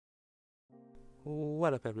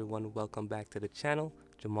What up everyone, welcome back to the channel.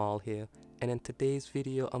 Jamal here, and in today's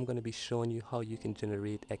video I'm going to be showing you how you can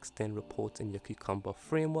generate extend reports in your Cucumber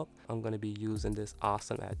framework. I'm going to be using this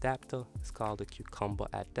awesome adapter. It's called the Cucumber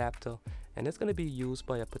adapter, and it's going to be used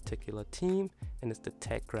by a particular team, and it's the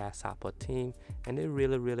Tech Grasshopper team, and they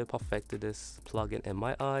really perfected this plugin in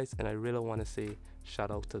my eyes, and I really want to say shout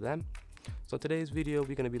out to them. So today's video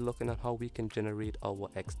we're going to be looking at how we can generate our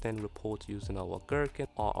extend reports using our Gherkin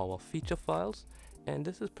or our feature files, and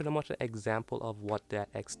this is pretty much an example of what that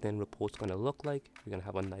extend report is going to look like. We're going to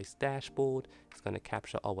have a nice dashboard. It's going to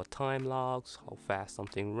capture our time logs, how fast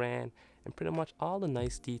something ran, and pretty much all the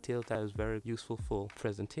nice details that is very useful for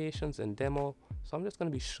presentations and demo. So I'm just going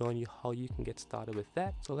to be showing you how you can get started with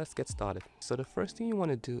that. So let's get started. So the first thing you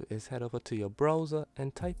want to do is head over to your browser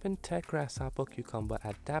and type in Tech Grasshopper Cucumber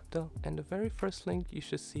Adapter, and the very first link you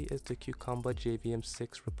should see is the Cucumber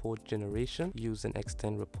JVM6 report generation using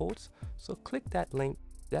extend reports. So click that link.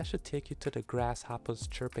 That should take you to the Grasshopper's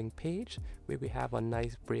chirping page, where we have a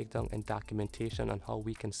nice breakdown and documentation on how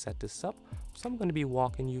we can set this up. So I'm going to be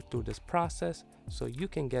walking you through this process so you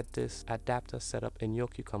can get this adapter set up in your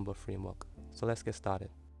Cucumber framework. So let's get started.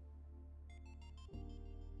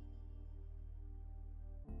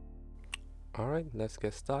 Alright, let's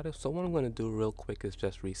get started. So what I'm going to do real quick is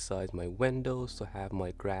just resize my windows to have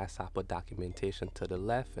my Grasshopper documentation to the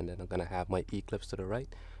left, and then I'm going to have my Eclipse to the right.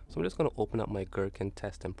 So I'm just going to open up my Gherkin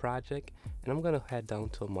testing project, and I'm going to head down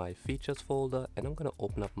to my features folder, and I'm going to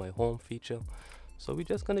open up my home feature. So we're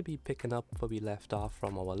just going to be picking up where we left off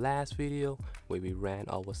from our last video, where we ran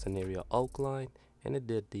our scenario outline, and it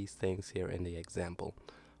did these things here in the example.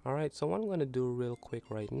 Alright, so what I'm going to do real quick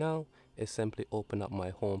right now is simply open up my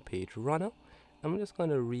home page runner. I'm just going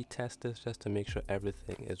to retest this just to make sure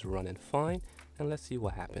everything is running fine, and let's see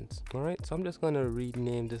what happens. Alright, so I'm just going to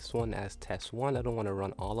rename this one as test 1. I don't want to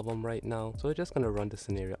run all of them right now, so we're just going to run the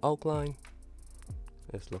scenario outline.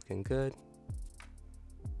 It's looking good,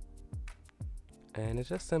 and it's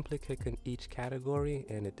just simply clicking each category,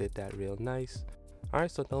 and it did that real nice. Alright,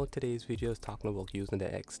 so now today's video is talking about using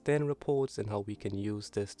the extend reports and how we can use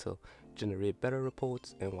this to generate better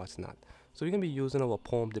reports and what's not. So we're going to be using our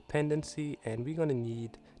POEM dependency, and we're going to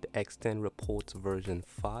need the extend reports version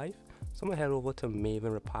 5. So I'm going to head over to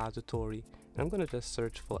Maven repository, and I'm going to just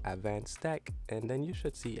search for advanced stack, and then you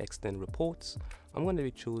should see extend reports. I'm going to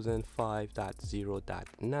be choosing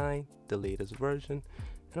 5.0.9, the latest version,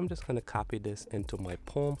 and I'm just going to copy this into my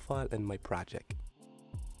POEM file in my project.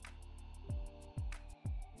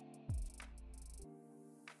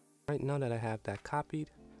 Right, now that I have that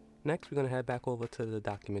copied, next we're going to head back over to the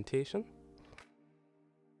documentation.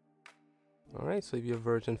 Alright, so if you're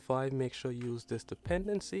version 5, make sure you use this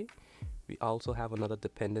dependency. We also have another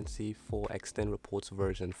dependency for extend reports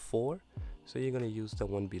version 4. So you're going to use the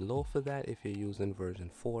one below for that if you're using version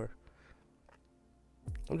 4.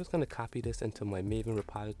 I'm just going to copy this into my Maven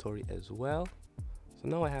repository as well. So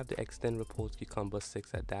now I have the extend reports Cucumber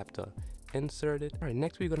 6 adapter inserted. Alright,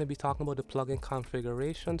 next we're going to be talking about the plugin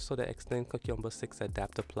configuration. So the extend Cucumber 6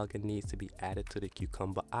 adapter plugin needs to be added to the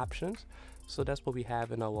Cucumber options. So that's what we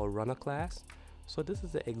have in our runner class. So this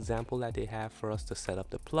is the example that they have for us to set up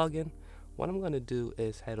the plugin. What I'm going to do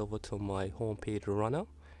is head over to my homepage runner,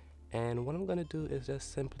 and what I'm going to do is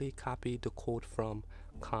just simply copy the code from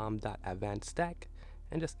com.advancedstack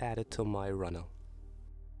and just add it to my runner.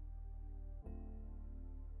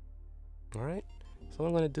 Alright, so what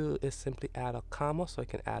I'm going to do is simply add a comma so I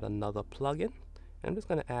can add another plugin. And I'm just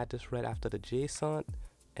going to add this right after the JSON,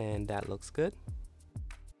 and that looks good.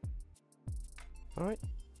 Alright,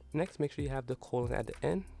 next make sure you have the colon at the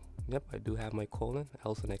end. Yep, I do have my colon,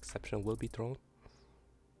 else an exception will be thrown.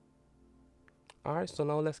 Alright, so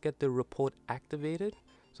now let's get the report activated.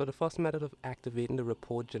 So the first method of activating the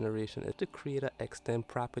report generation is to create an extend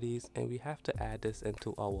properties, and we have to add this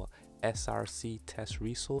into our SRC test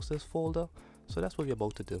resources folder. So that's what we're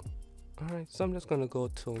about to do. Alright, so I'm just going to go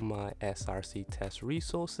to my SRC test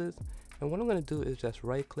resources, and what I'm going to do is just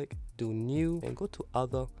right click, do new, and go to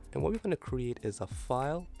other, and what we're going to create is a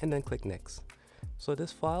file, and then click next. So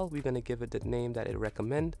this file, we're going to give it the name that it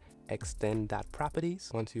recommends,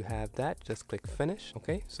 extend.properties. Once you have that, just click finish.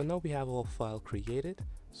 Okay, so now we have our file created.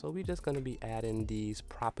 So we're just going to be adding these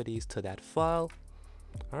properties to that file.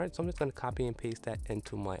 Alright, so I'm just going to copy and paste that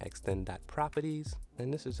into my extend.properties,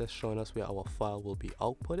 and this is just showing us where our file will be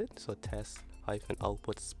outputted. So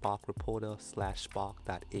test-output spark reporter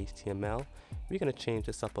 /spark.html. We're going to change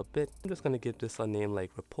this up a bit. I'm just going to give this a name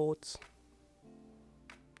like reports,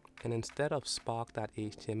 and instead of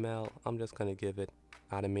spark.html, I'm just going to give it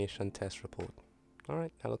automation test report.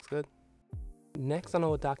 Alright, that looks good. Next on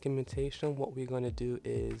our documentation, what we're going to do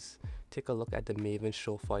is take a look at the Maven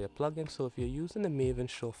Surefire plugin. So if you're using the Maven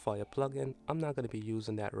Surefire plugin, I'm not going to be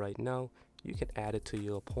using that right now. You can add it to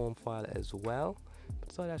your poem file as well.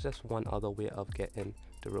 So that's just one other way of getting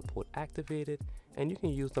the report activated. And you can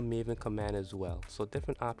use the Maven command as well. So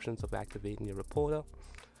different options of activating your reporter.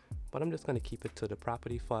 But I'm just going to keep it to the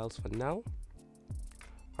property files for now.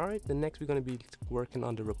 Alright, the next we're going to be working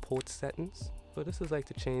on the report settings. So this is like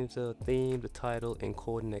to change the theme, the title,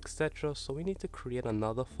 encoding, etc. So we need to create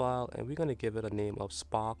another file and we're going to give it a name of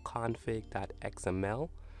sparkconfig.xml.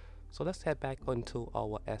 So let's head back onto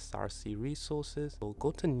our SRC resources. So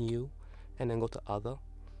go to new and then go to other.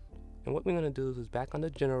 And what we're going to do is back under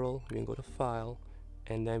general, we're going to go to file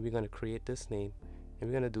and then we're going to create this name and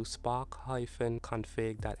we're going to do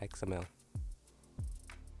spark-config.xml.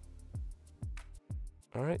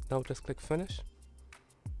 Alright, now just click finish.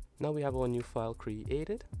 Now we have our new file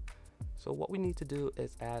created. So what we need to do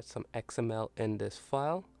is add some XML in this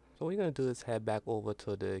file. So what we're going to do is head back over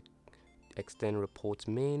to the extend reports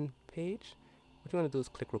main page. What you're going to do is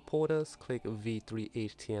click reporters, click v3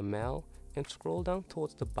 HTML and scroll down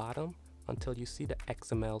towards the bottom until you see the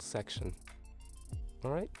XML section.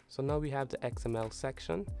 Alright, so now we have the XML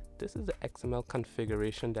section. This is the XML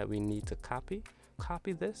configuration that we need to copy.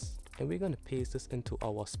 Copy this and we're going to paste this into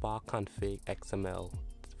our Spark config XML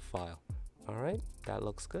file. Alright, that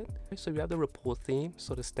looks good. So we have the report theme.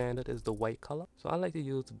 So the standard is the white color. So I like to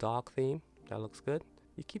use the dark theme. That looks good.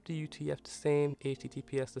 You keep the UTF the same,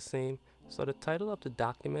 HTTPS the same. So the title of the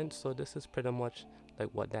document, so this is pretty much like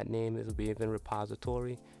what that name is, Maven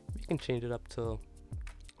repository. We can change it up to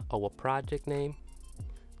our project name.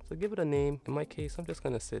 So give it a name. In my case, I'm just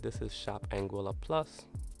going to say this is Shop Angular Plus.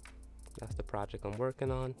 That's the project I'm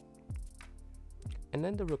working on. And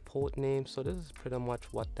then the report name, so this is pretty much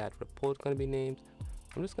what that report is going to be named.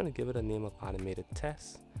 I'm just going to give it a name of automated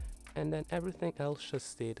test, and then everything else should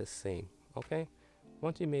stay the same. Okay,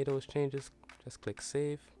 once you made those changes, just click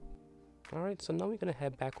save. Alright, so now we're going to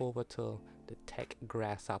head back over to the tech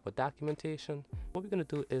Grasshopper documentation. What we're going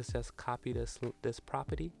to do is just copy this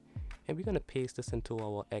property and we're going to paste this into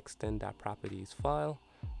our extend.properties file.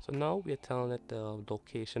 So now we're telling it the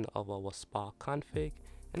location of our Spark config,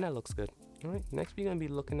 and that looks good. Alright, next we're going to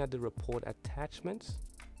be looking at the report attachments.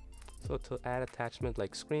 So to add attachments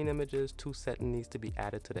like screen images, two settings needs to be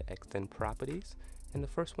added to the extend properties. And the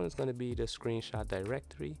first one is going to be the screenshot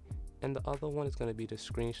directory, and the other one is going to be the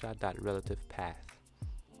screenshot.relative path.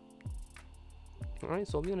 Alright,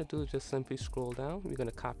 so what we're going to do is just simply scroll down. We're going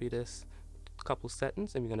to copy this couple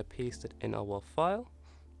settings and we're going to paste it in our file.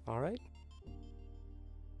 Alright.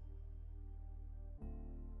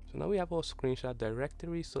 So now we have our screenshot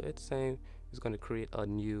directory. So it's saying it's going to create a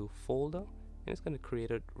new folder and it's going to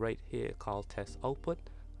create it right here called test output.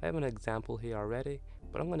 I have an example here already,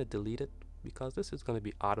 but I'm going to delete it because this is going to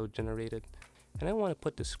be auto generated. And I want to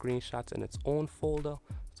put the screenshots in its own folder.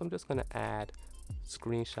 So I'm just going to add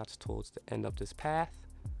screenshots towards the end of this path.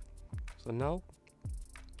 So now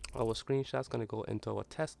our screenshot's going to go into our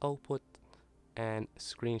test output and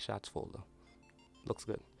screenshots folder. Looks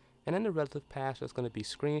good. And then the relative path is going to be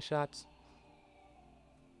screenshots.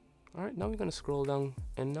 Alright, now we're going to scroll down,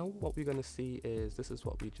 and now what we're going to see is this is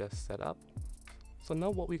what we just set up. So now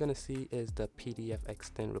what we're going to see is the PDF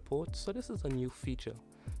extend report. So this is a new feature.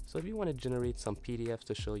 So if you want to generate some PDFs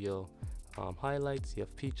to show your highlights, your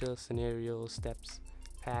features, scenarios, steps,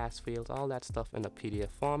 pass, fails, all that stuff in a PDF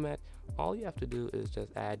format, all you have to do is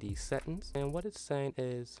just add these settings. And what it's saying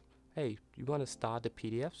is, hey, you want to start the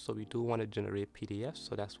PDF, so we do want to generate PDFs,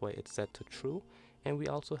 so that's why it's set to true. And we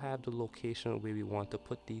also have the location where we want to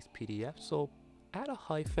put these PDFs. So add a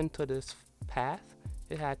hyphen to this path.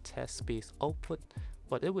 It had test space output,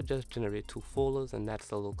 but it would just generate two folders, and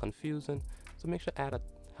that's a little confusing. So make sure to add a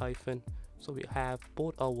hyphen so we have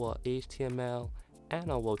both our HTML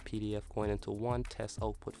and our PDF going into one test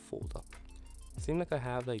output folder. Seems like I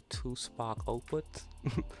have like two Spark outputs.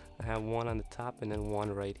 I have one on the top and then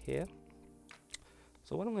one right here.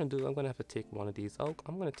 So what I'm going to do, I'm going to have to take one of these out.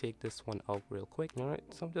 I'm going to take this one out real quick. Alright,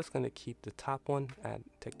 so I'm just going to keep the top one and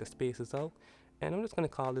take the spaces out. And I'm just going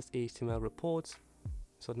to call this HTML reports.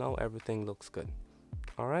 So now everything looks good.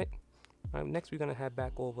 Alright, next we're going to head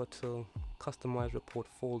back over to customize report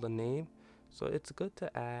folder name. So it's good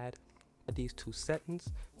to add these two settings,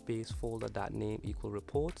 base folder.name equal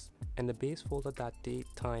reports and the base folder.date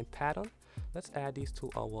time pattern. Let's add these to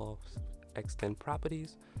our extend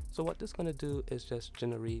properties. So what this is going to do is just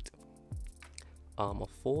generate a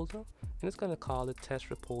folder, and it's going to call it test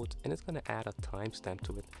reports, and it's going to add a timestamp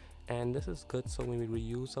to it. And this is good so when we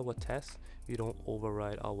reuse our tests, we don't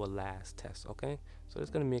override our last test. Okay, so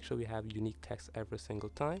it's going to make sure we have unique text every single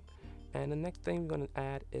time. And the next thing we're going to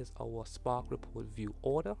add is our Spark report view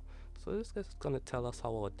order. So this is going to tell us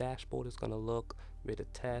how our dashboard is going to look, where the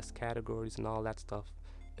test categories and all that stuff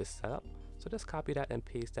is set up. So just copy that and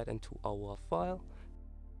paste that into our file.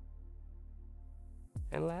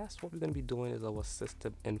 And last, what we're going to be doing is our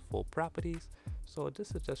system info properties. So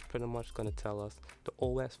this is just pretty much going to tell us the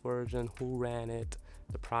OS version, who ran it,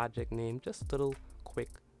 the project name, just little quick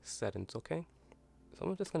settings, okay? So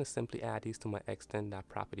I'm just going to simply add these to my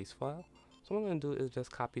extend.properties file. So what I'm going to do is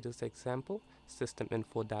just copy this example,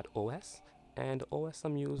 systeminfo.os, and the OS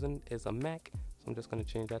I'm using is a Mac, so I'm just going to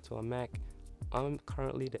change that to a Mac. I'm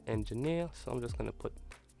currently the engineer, so I'm just going to put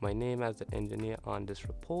my name as the engineer on this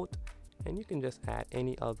report, and you can just add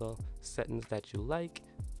any other settings that you like.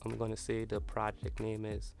 I'm going to say the project name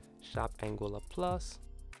is Shop Angular Plus.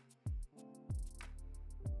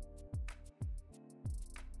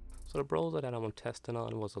 So the browser that I'm testing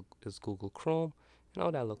on is Google Chrome, and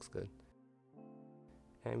all that looks good.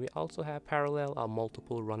 And we also have parallel or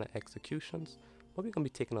multiple runner executions, but we're going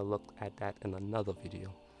to be taking a look at that in another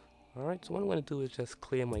video. Alright, so what I'm going to do is just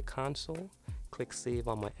clear my console, click save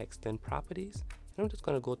on my extend properties, and I'm just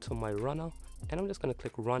going to go to my runner, and I'm just going to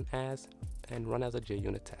click run as, and run as a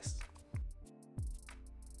JUnit test.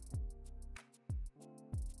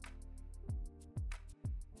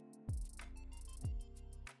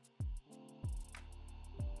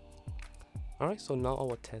 Alright, so now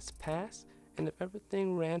our test passed, and if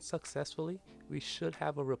everything ran successfully, we should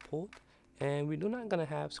have a report. And we're not going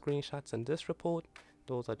to have screenshots in this report.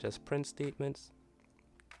 Those are just print statements.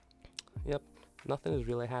 Yep, nothing is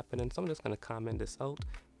really happening, so I'm just going to comment this out.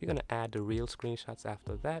 We're going to add the real screenshots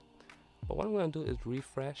after that. But what I'm going to do is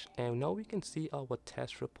refresh, and now we can see our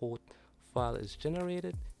test report file is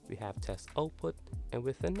generated. We have test output, and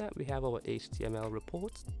within that we have our HTML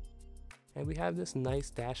reports. And we have this nice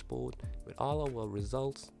dashboard with all our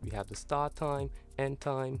results. We have the start time, end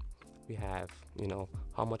time. We have,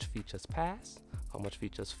 how much features passed, how much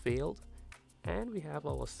features failed, and we have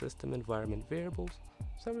our system environment variables.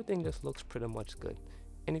 So everything just looks pretty much good.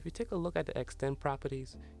 And if you take a look at the extend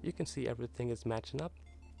properties, you can see everything is matching up.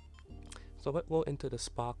 So let's go into the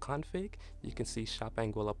Spark config. You can see Shop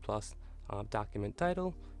Angular Plus document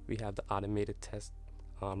title. We have the automated test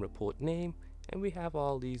report name, and we have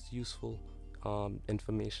all these useful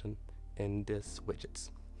information in this widgets.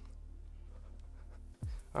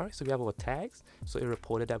 Alright, so we have our tags. So it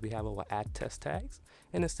reported that we have our add test tags,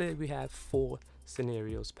 and instead we have 4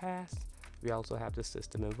 scenarios passed. We also have the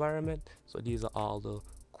system environment. So these are all the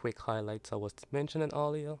quick highlights I was mentioning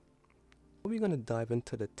earlier. We're going to dive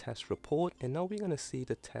into the test report, and now we're going to see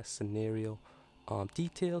the test scenario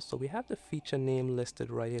details. So we have the feature name listed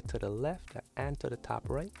right here to the left and to the top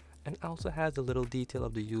right, and also has the little detail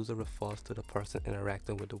of the user refers to the person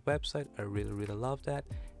interacting with the website. I really love that.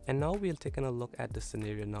 And now we're taking a look at the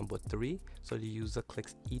scenario number 3. So the user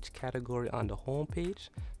clicks each category on the home page.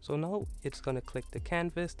 So now it's going to click the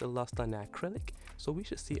canvas, the luster, and the acrylic. So we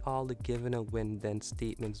should see all the given and when then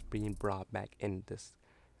statements being brought back in this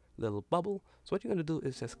little bubble. So what you're going to do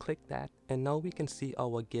is just click that, and now we can see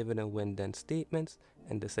our given and when then statements.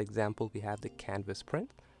 In this example, we have the canvas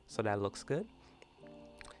print, so that looks good.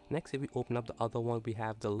 Next, if we open up the other one, we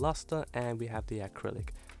have the luster and we have the acrylic.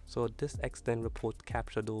 So this extend report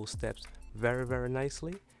capture those steps very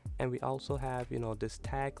nicely. And we also have, this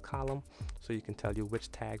tag column, so you can tell you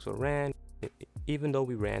which tags were ran. Even though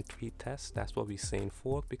we ran 3 tests, that's what we're saying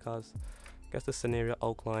 4, because I guess the scenario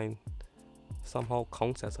outline somehow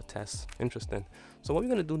counts as a test. Interesting. So what we're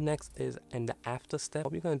going to do next is, in the after step,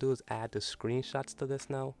 what we're going to do is add the screenshots to this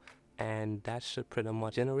now, and that should pretty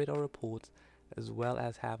much generate our reports as well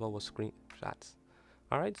as have our screenshots.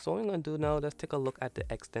 Alright, so what I'm going to do now, let's take a look at the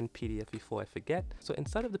extend PDF before I forget. So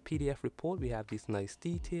inside of the PDF report, we have these nice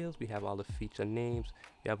details. We have all the feature names.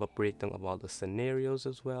 We have a breakdown of all the scenarios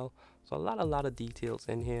as well. So a lot of details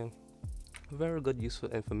in here. Very good, useful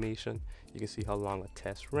information. You can see how long a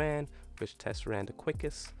test ran, which test ran the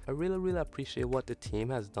quickest. I really appreciate what the team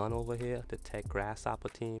has done over here, the Tech Grasshopper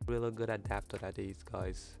team. Really good adapter that these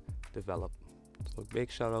guys developed. So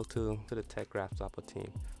big shout out to the Tech Grasshopper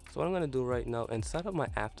team. So what I'm going to do right now, inside of my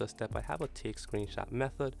after step, I have a take screenshot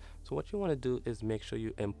method. So what you want to do is make sure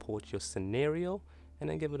you import your scenario and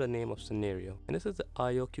then give it a name of scenario. And this is the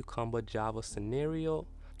IO Cucumber Java scenario.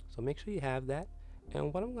 So make sure you have that.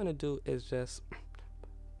 And what I'm going to do is just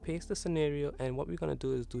paste the scenario, and what we're going to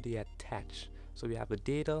do is do the attach. So we have the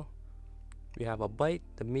data, we have a byte,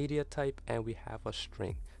 the media type, and we have a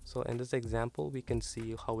string. So in this example, we can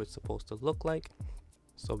see how it's supposed to look like.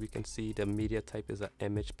 So we can see the media type is an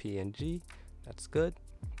image PNG. That's good.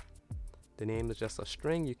 The name is just a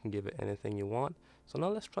string. You can give it anything you want. So now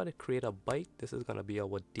let's try to create a byte. This is going to be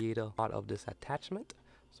our data part of this attachment.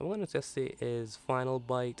 So I'm going to just say is final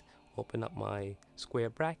byte, open up my square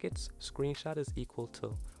brackets, screenshot is equal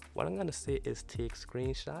to, what I'm going to say is take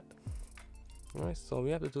screenshot. Alright, so what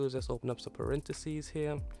we have to do is just open up some parentheses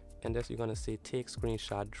here, and this you're going to say take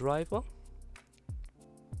screenshot driver.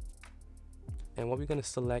 And what we're going to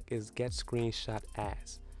select is get screenshot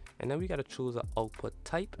as. And then we got to choose an output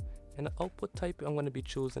type. And the output type I'm going to be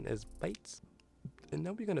choosing is bytes. And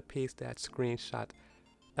then we're going to paste that screenshot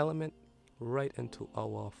element right into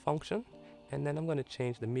our function. And then I'm going to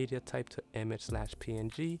change the media type to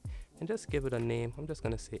image/png and just give it a name. I'm just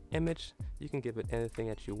going to say image. You can give it anything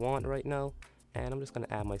that you want right now. And I'm just going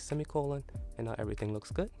to add my semicolon, and now everything looks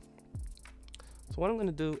good. So what I'm going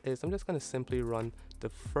to do is I'm just going to simply run the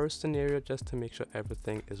first scenario just to make sure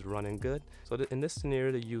everything is running good. So in this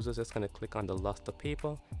scenario, the user is just going to click on the luster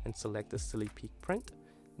paper and select the silly peak print.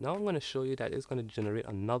 Now I'm going to show you that it's going to generate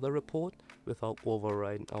another report without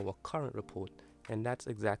overriding our current report. And that's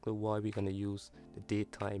exactly why we're going to use the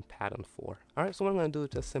datetime pattern for. Alright, so what I'm going to do is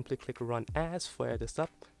just simply click run as, fire this up.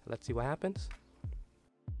 Let's see what happens.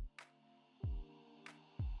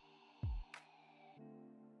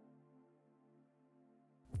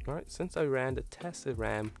 Alright, since I ran the test, it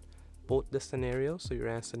ran both the scenarios. So you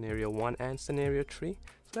ran scenario 1 and scenario 3.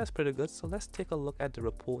 So that's pretty good. So let's take a look at the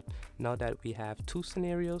report now that we have 2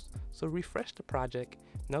 scenarios. So refresh the project.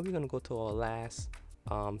 Now we're going to go to our last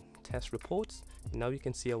test reports. Now you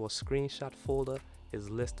can see our screenshot folder is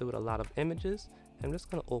listed with a lot of images. I'm just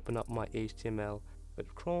going to open up my HTML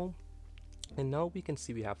with Chrome. And now we can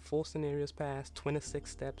see we have 4 scenarios passed, 26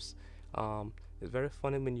 steps. It's very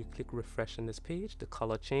funny when you click refresh on this page, the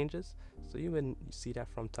color changes. So you see that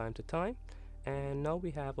from time to time. And now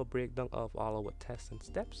we have a breakdown of all our tests and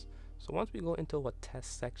steps. So once we go into our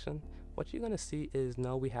test section, what you're going to see is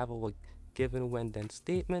now we have our given when then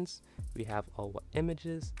statements, we have our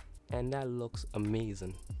images, and that looks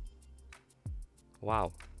amazing.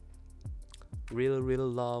 Wow. Really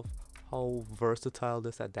love how versatile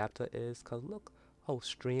this adapter is, because look how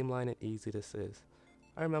streamlined and easy this is.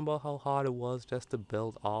 I remember how hard it was just to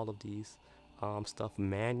build all of these stuff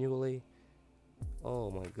manually. Oh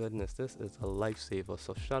my goodness, this is a lifesaver.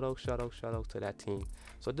 So shout out to that team.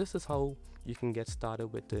 So this is how you can get started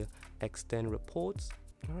with the extend reports.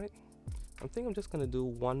 Alright, I think I'm just gonna do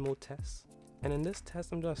one more test, and in this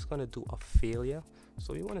test I'm just gonna do a failure.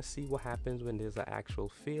 So you want to see what happens when there's an actual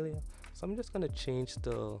failure. So I'm just gonna change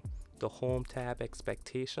the home tab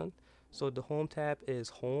expectation. So the home tab is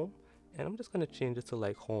home, and I'm just going to change it to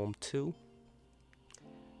like home 2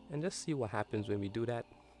 and just see what happens when we do that.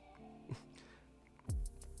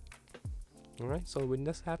 Alright, so when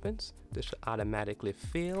this happens, this should automatically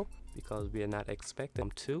fail because we are not expecting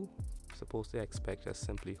home 2. We're supposed to expect just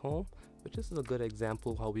simply home, but this is a good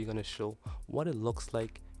example how we're going to show what it looks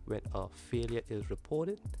like when a failure is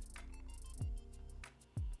reported.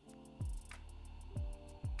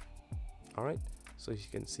 Alright, so you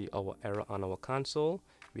can see our error on our console.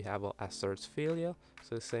 We have our asserts failure,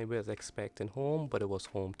 so the same way as expecting home, but it was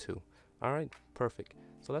home 2. Alright, perfect.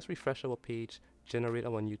 So let's refresh our page, generate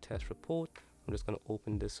our new test report. I'm just going to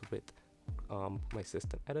open this with my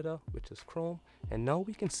system editor, which is Chrome, and now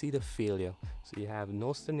we can see the failure. So you have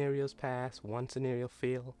no scenarios pass, 1 scenario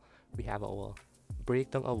fail. We have our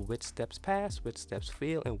breakdown of which steps pass, which steps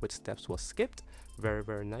fail, and which steps were skipped.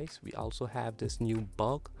 Very nice. We also have this new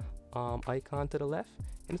bug icon to the left,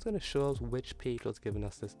 and it's going to show us which page was giving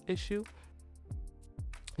us this issue,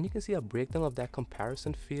 and you can see a breakdown of that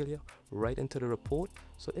comparison failure right into the report.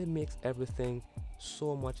 So it makes everything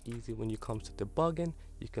so much easier when you come to debugging.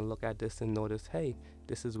 You can look at this and notice, hey,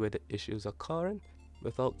 this is where the issue is occurring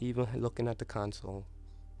without even looking at the console.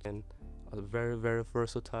 And a very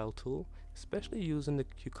versatile tool, especially using the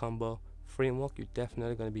Cucumber framework. You're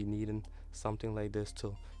definitely going to be needing something like this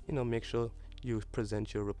to, you know, make sure you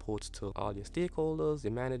present your reports to all your stakeholders,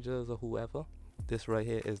 your managers, or whoever. This right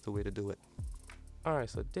here is the way to do it.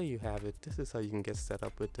 Alright, so there you have it. This is how you can get set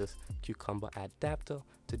up with this Cucumber adapter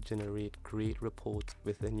to generate great reports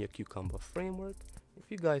within your Cucumber framework.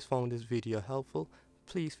 If you guys found this video helpful,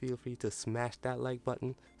 please feel free to smash that like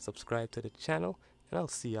button, subscribe to the channel, and I'll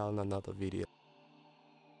see y'all in another video.